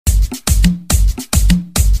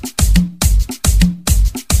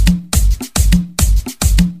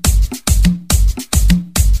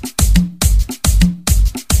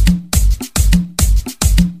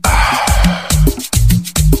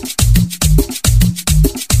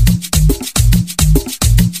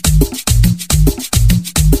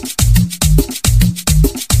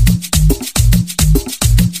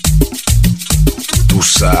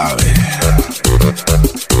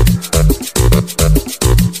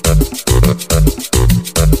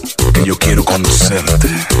conocerte,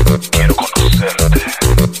 quiero conocerte.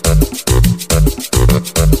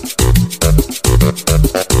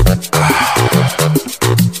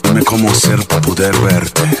 Dime cómo hacer para poder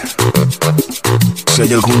verte. Si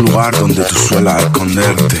hay algún lugar donde tú suelas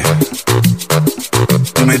esconderte.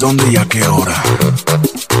 Dime dónde y a qué hora.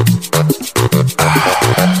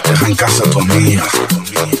 Deja en casa a tu amiga.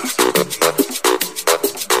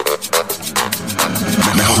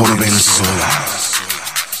 Mejor ven sola.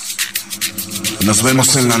 Nos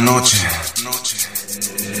vemos en la noche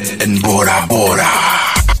en Bora Bora.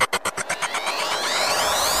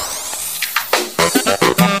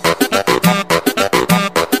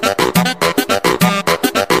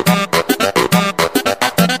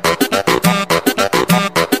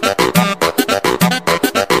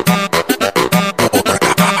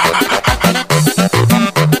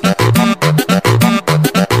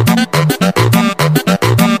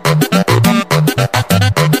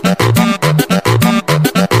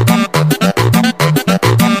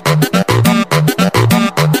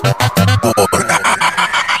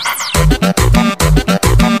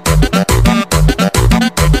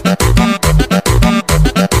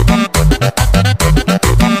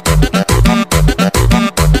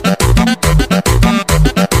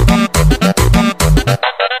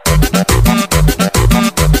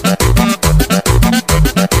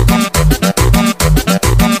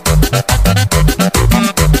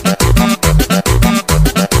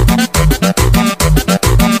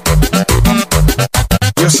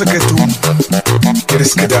 Sé que tú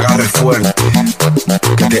quieres que te agarre fuerte,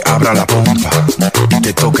 que te abra la pompa y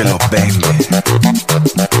te toque los 20.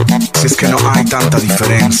 Si es que no hay tanta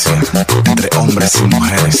diferencia entre hombres y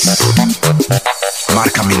mujeres,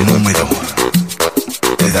 marca mi número,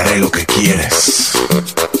 te daré lo que quieres.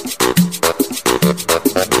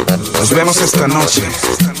 Nos vemos esta noche,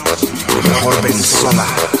 mejor ven sola,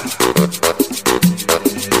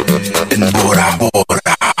 en Bora Bora.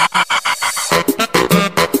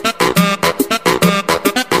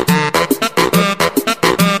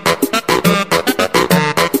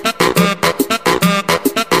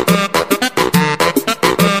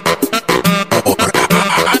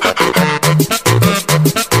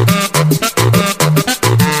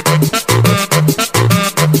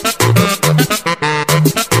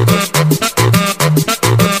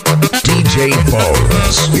 DJ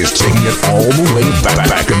Bones is taking it all the way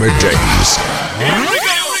back in the days.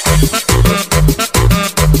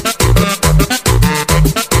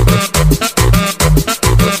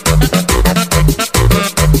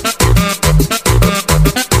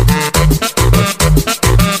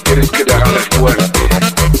 Quieres que te agarre fuerte.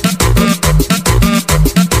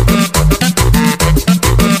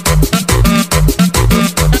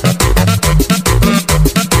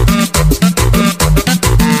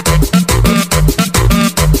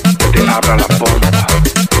 Que te abra la pompa.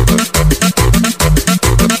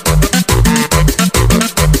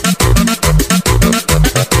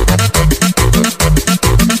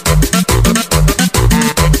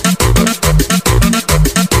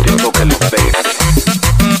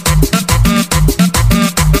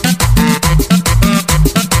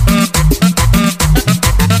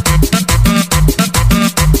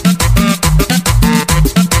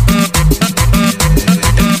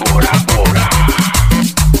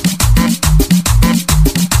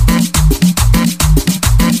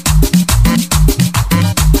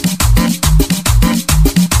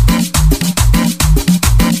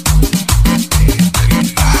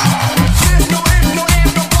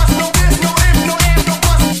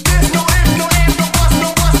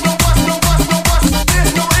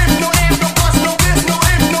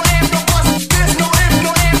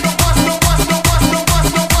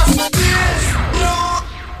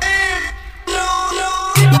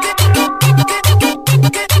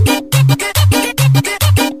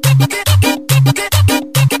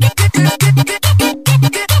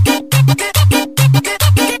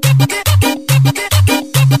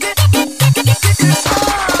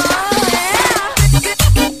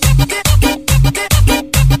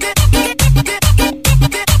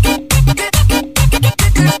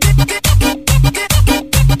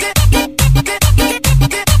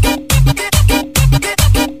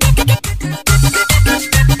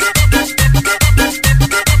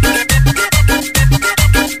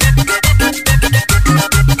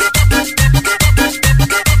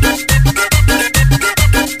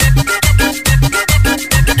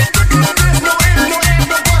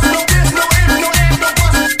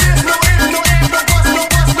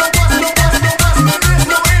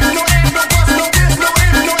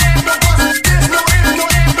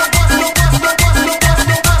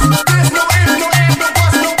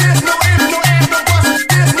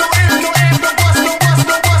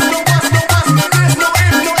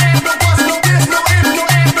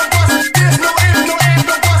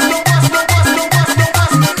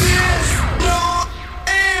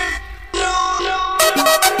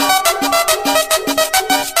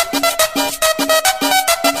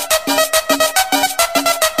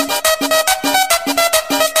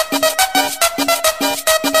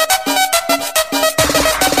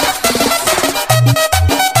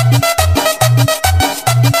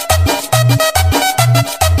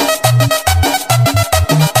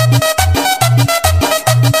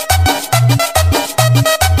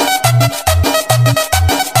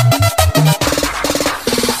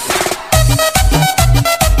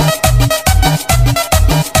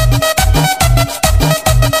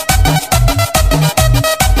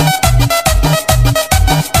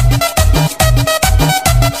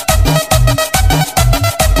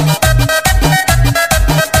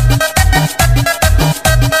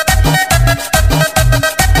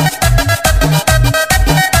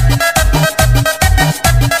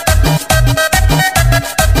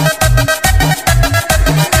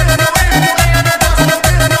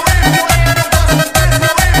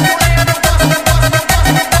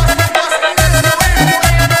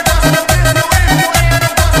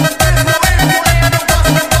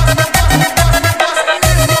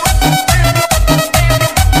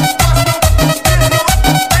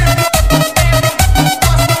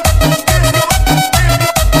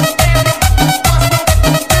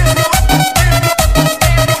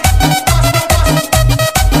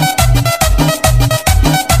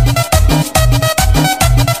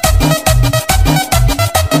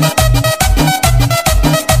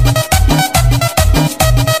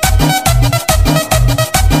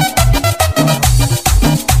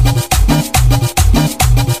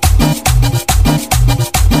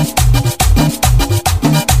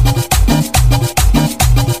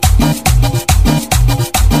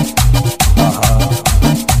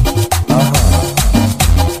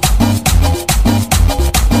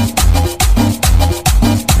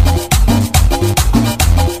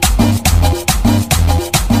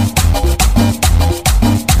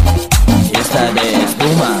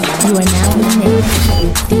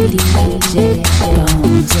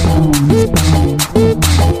 Do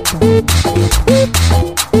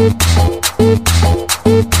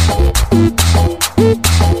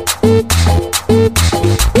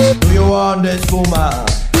you want this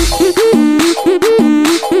woman?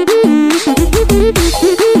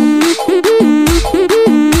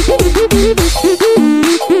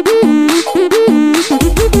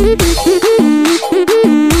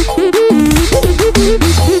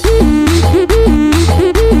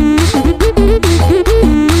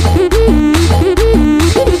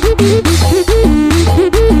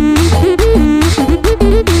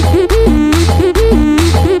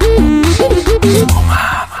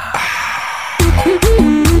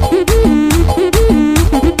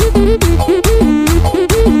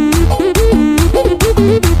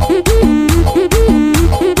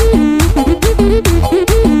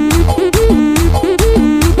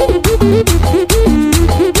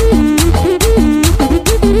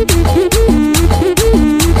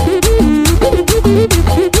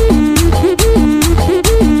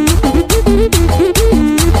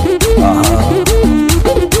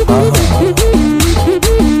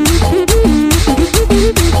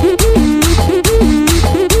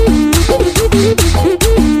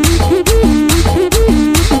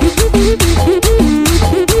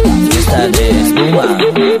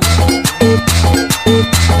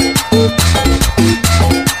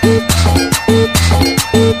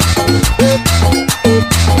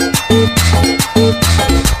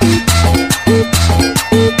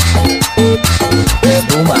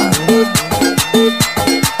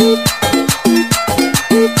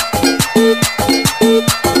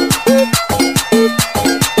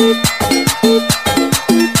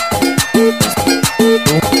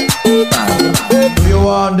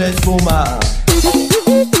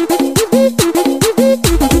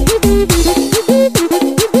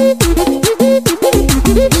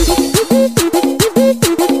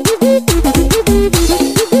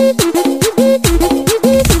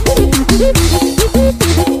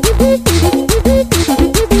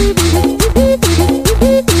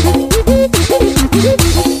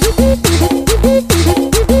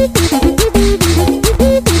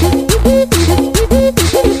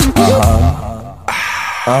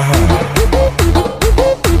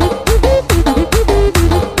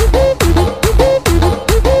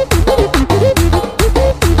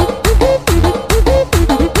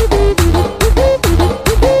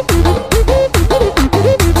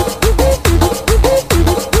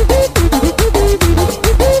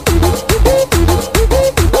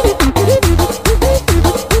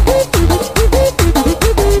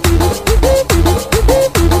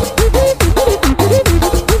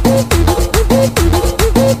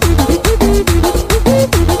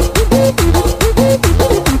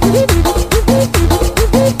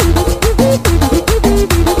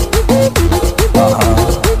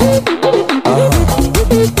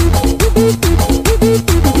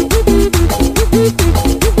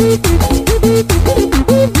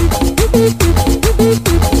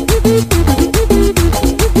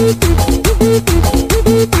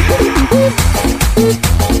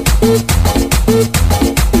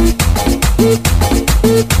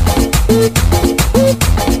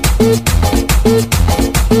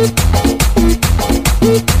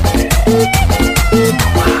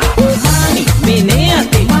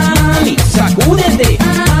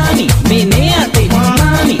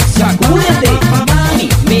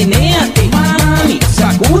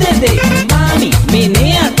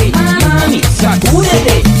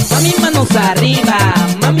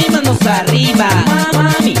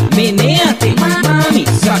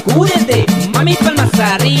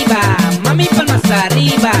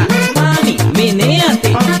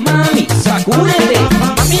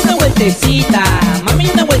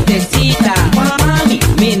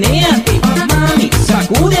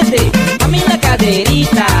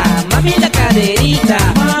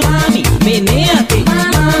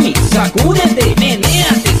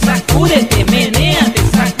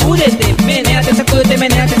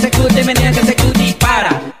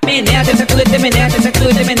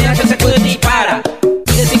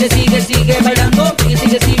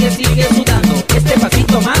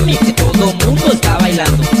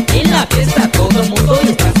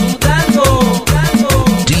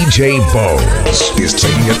 DJ Bones is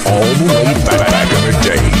taking it all the way back in the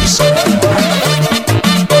days.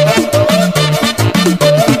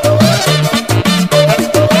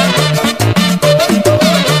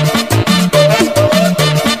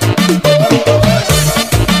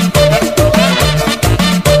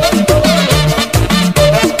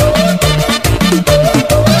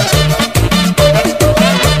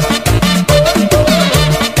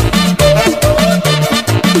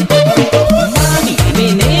 Mami,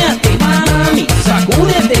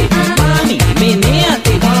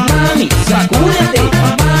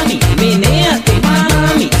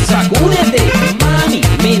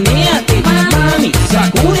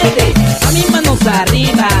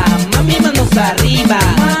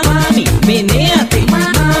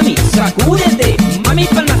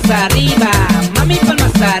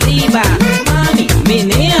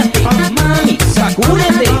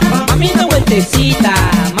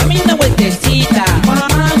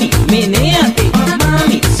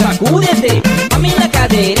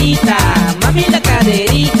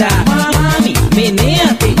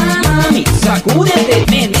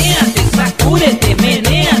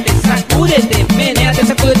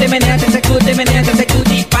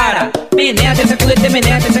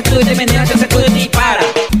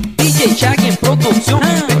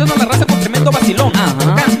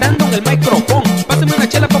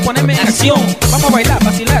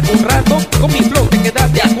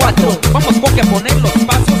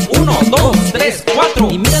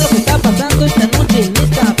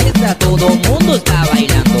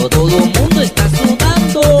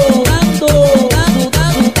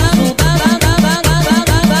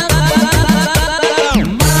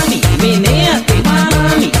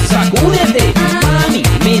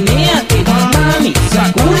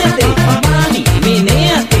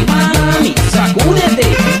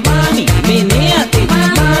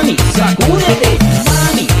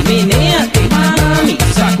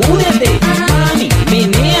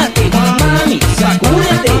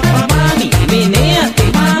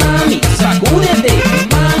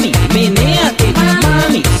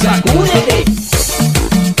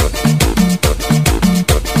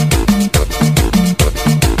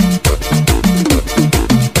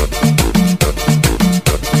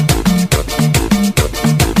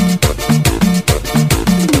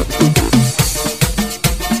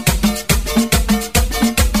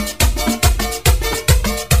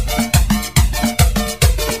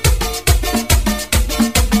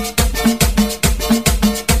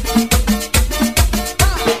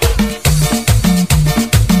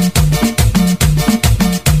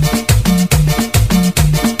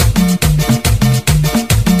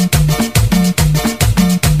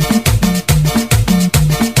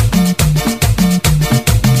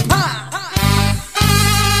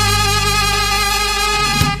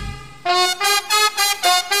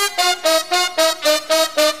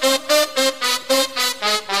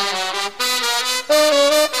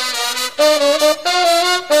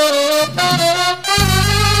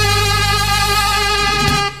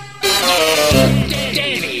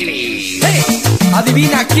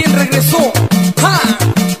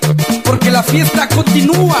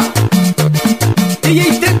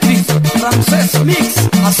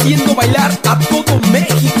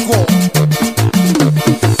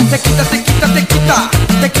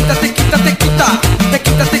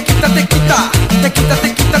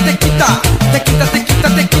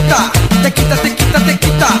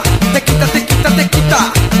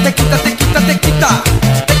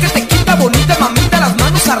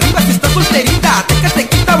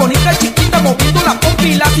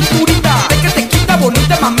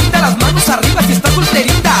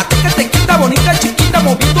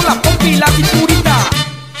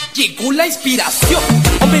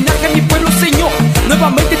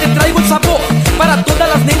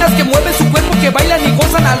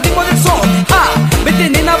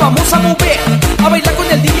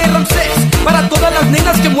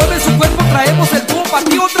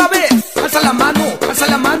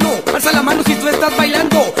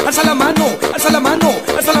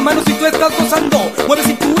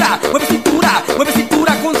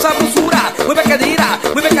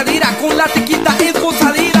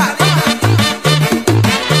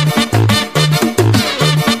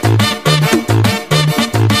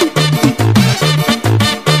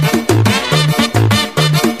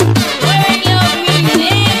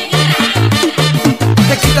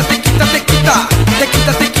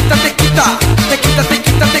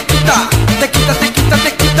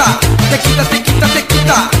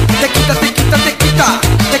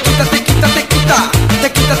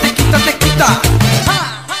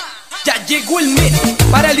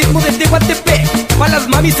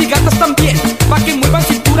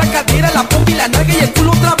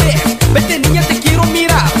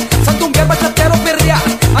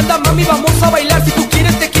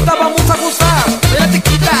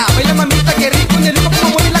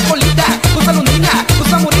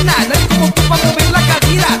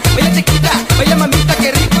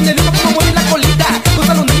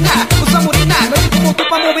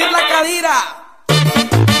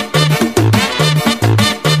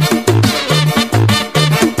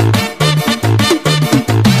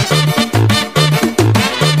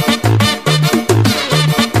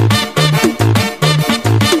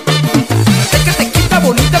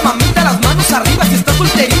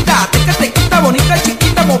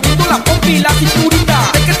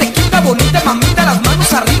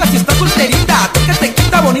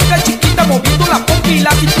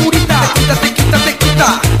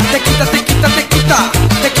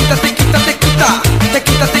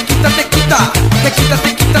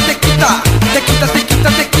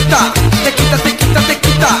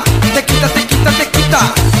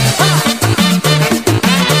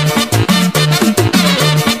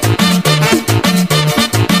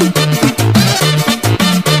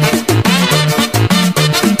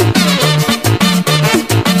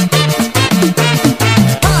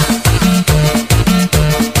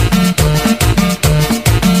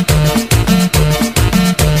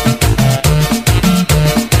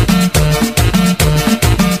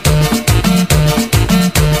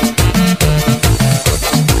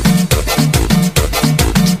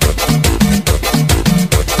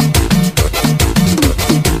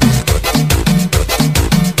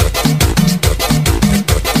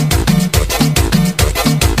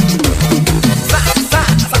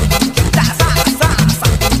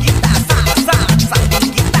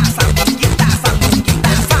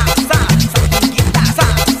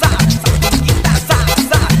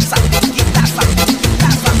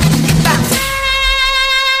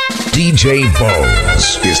 DJ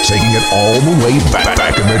Bones is taking it all the way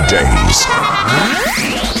back in the days.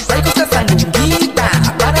 Traigo esta sandunguita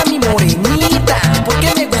para mi morenita,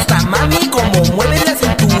 porque me gusta mami como mueve la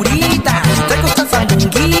cinturita. Traigo esta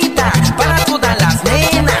sandunguita para todas las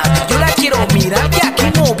nenas, yo la quiero mirar de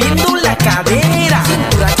aquí moviendo la cadera.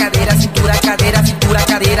 Cintura, cadera, cintura, cadera, cintura,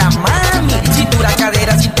 cadera, mami. Cintura,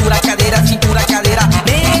 cadera, cintura, cadera, cintura, cadera,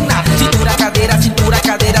 nena. Cintura, cadera, cintura,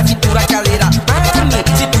 cadera, cintura, cadera, mami.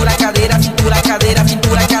 Cintura, cadera, cintura, cadera,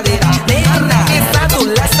 cintura, cadera, nena. Regresado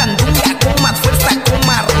la sandunga con más fuerza, con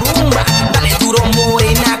más rumba. Dale duro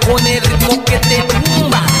morena con el ritmo que te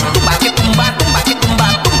tumba. Tumba que tumba, tumba que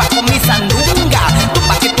tumba, tumba con mi sandunga.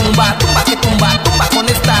 Tumba que tumba, tumba que tumba, tumba con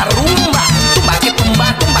esta rumba. Tumba que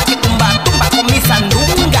tumba, tumba que tumba, tumba con mi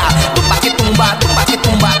sandunga. Tumba que tumba, tumba que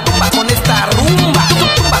tumba, tumba con esta rumba.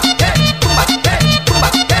 Tumba, tumba, tumba, tumba,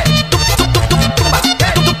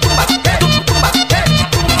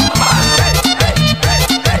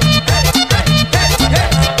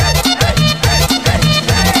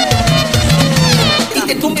 y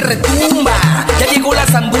te tumba y retumba. Ya llegó la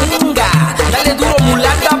sandunga. Dale duro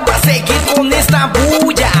mulata pa' seguir con esta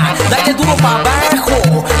bulla. Dale duro pa'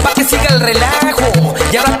 abajo pa' que siga el relajo.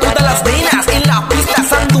 Y ahora todas las venas en la pista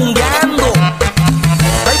sandungueando.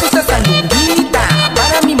 Traigo esta sandunguita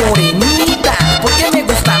para mi morenita, porque me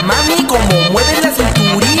gusta mami como mueve la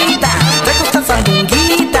cinturita. Traigo esta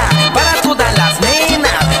sandunguita para todas las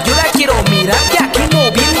nenas, yo la quiero mirar de aquí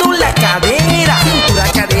moviendo la cadera. Cintura,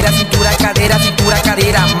 cadera, cintura, cadera, cintura,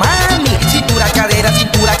 cadera, mami. Cintura, cadera,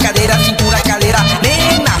 cintura, cadera, cintura, cadera,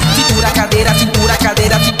 nena. Cintura, cadera, cintura,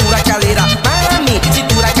 cadera, cintura, cadera, mami.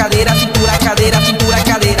 Cintura, cadera, cintura, cadera, cintura,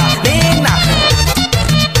 cadera, nena.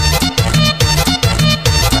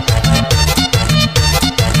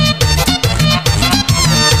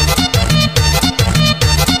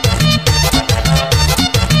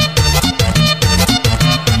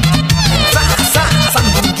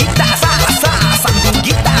 Sandunguita, sandunguita,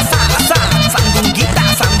 sandunguita,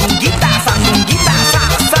 sandunguita, sandunguita,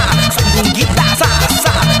 sandunguita,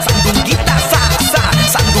 sandunguita,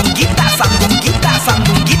 sandunguita, sandunguita,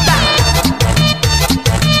 sandunguita.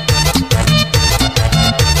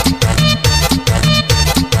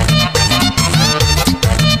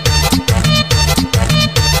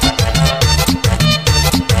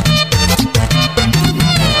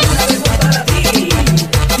 Una vez más para ti,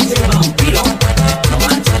 DJ Vampiro. No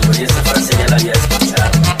manches, güey, esa frase ya la había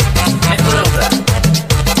escuchado. Mejor otra.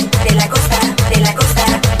 De la costa,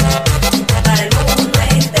 para el mundo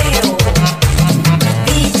entero.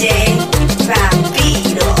 DJ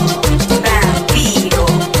Vampiro, Vampiro.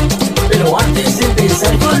 Pero antes de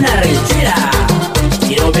empezar con la rechera,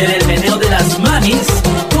 quiero ver el meneo de las mamis.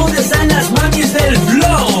 ¿Dónde están las mamis del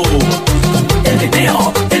flow? El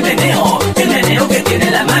meneo, el meneo, el meneo que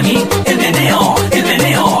tiene la mami. El meneo, el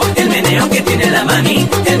meneo, el meneo que tiene la mami.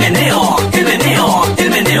 El meneo, el meneo, el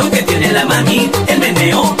meneo que tiene la mami. El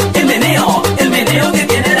meneo, el meneo, el meneo que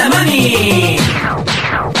tiene la mami.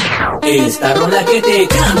 Esta rola que te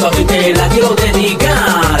canto a ti te la quiero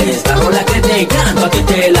dedicar. Esta rola que te canto a ti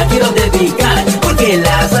te la quiero dedicar. Porque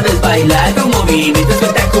la sabes bailar con movimiento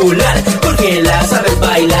espectacular. Porque la sabes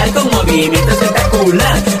bailar con movimiento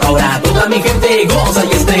espectacular. Ahora toda mi gente goza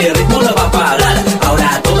y este ritmo no va a parar.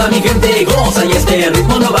 Ahora toda mi gente goza y este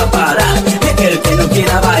ritmo no va a parar. Y aquel que no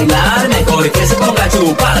quiera bailar, mejor que se ponga a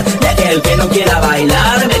chupar. Y aquel que no quiera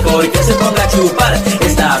bailar, mejor que se ponga a chupar.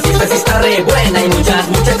 Esta fiesta sí está re buena y muchas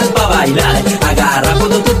muchachas pa' bailar. Agarra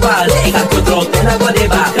cuando tu pareja que otro te la puede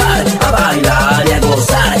bajar. A bailar y a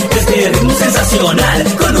gozar este ritmo sensacional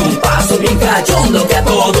con un paso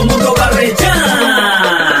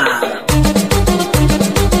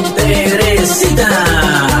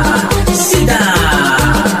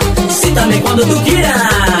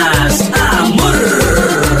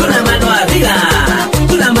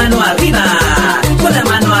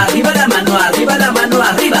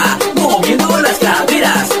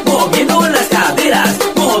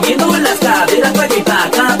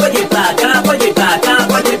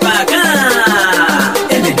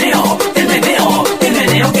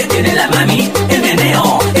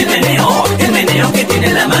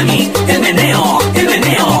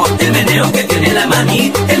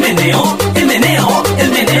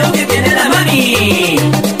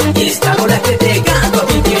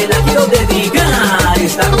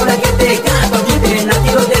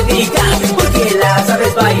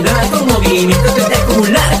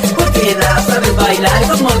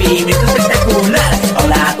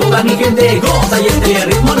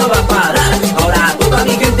a parar. Ahora toda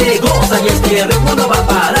mi gente goza y es que el ritmo no va a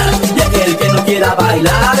parar. Y aquel que no quiera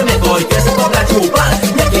bailar, mejor que se ponga a chupar.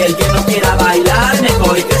 Y aquel que no quiera bailar,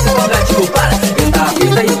 mejor que se ponga a chupar. Esta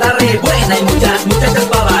fiesta está re buena y muchas muchachas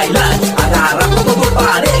para bailar. Agarra como tu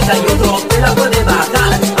pareja y otro te la puede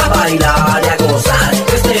bajar. A bailar y a gozar,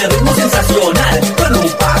 este ritmo sensacional. Con un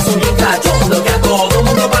paso bien cachondo que a todo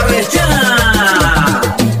mundo va a rechar.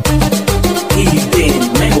 Y de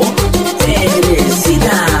nuevo,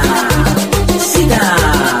 Teresita, cita,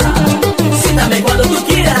 cítame cuando tú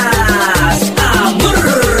quieras, amor.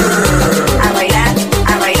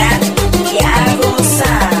 A bailar y a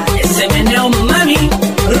gozar. Ese meneo, mami,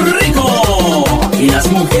 rico. Y las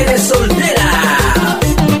mujeres solteras.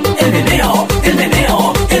 El meneo, el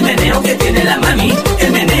meneo, el meneo que tiene la mami.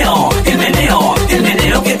 El meneo, el meneo, el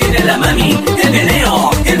meneo que tiene la mami. El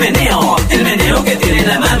meneo, el meneo, el meneo que tiene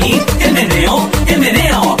la mami. El meneo, el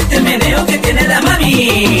meneo, el meneo que tiene la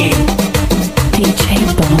mami. DJ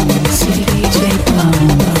Bones, DJ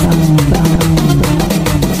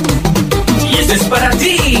Y este es para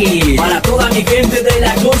ti, para toda mi gente de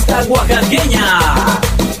la costa oaxaqueña.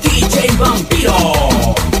 DJ Vampiro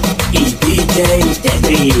y DJ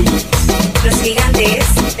Tetris. Los gigantes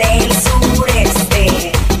del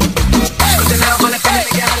sureste.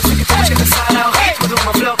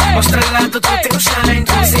 Mostra lá todo o teu shine,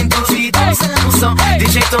 todos em todos e todos a emoção.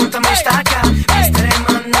 DJ Tom também está cá. Mr.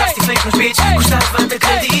 Eman, nasty fake nos beats. Gostava de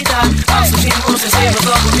acreditar. Ao surgir monstros, eu não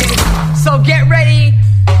toco comigo. So get ready.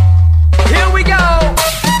 Here we go.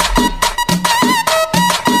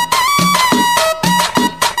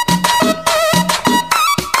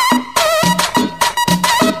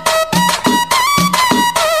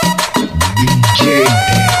 DJ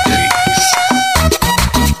Tetris.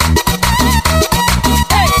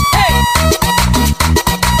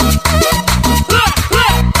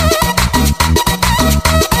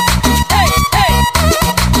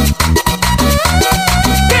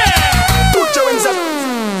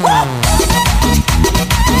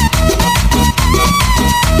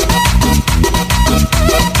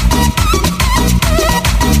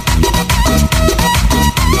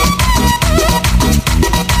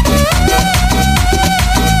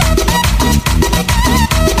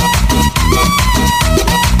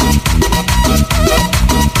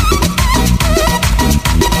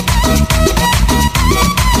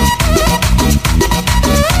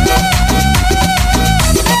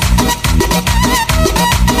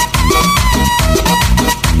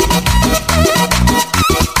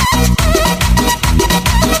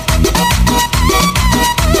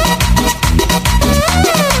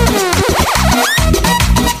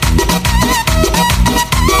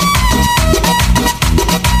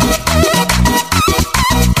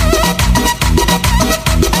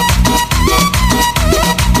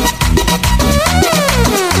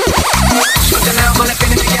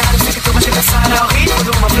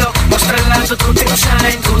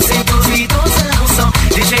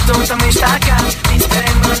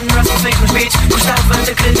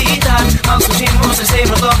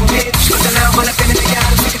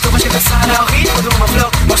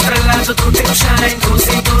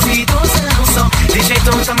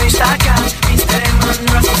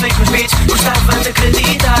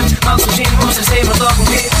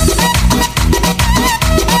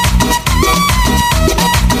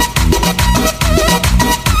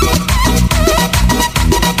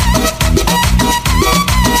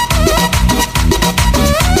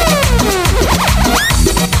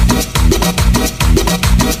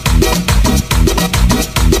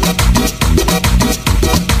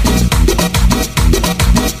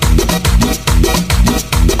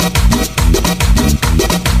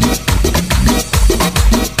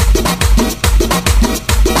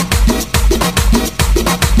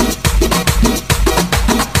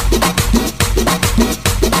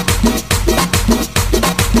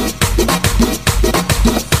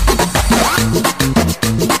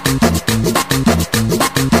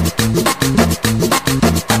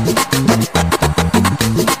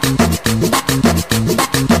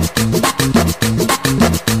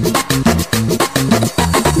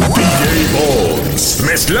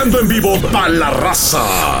 Mezclando en vivo para la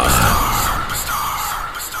raza.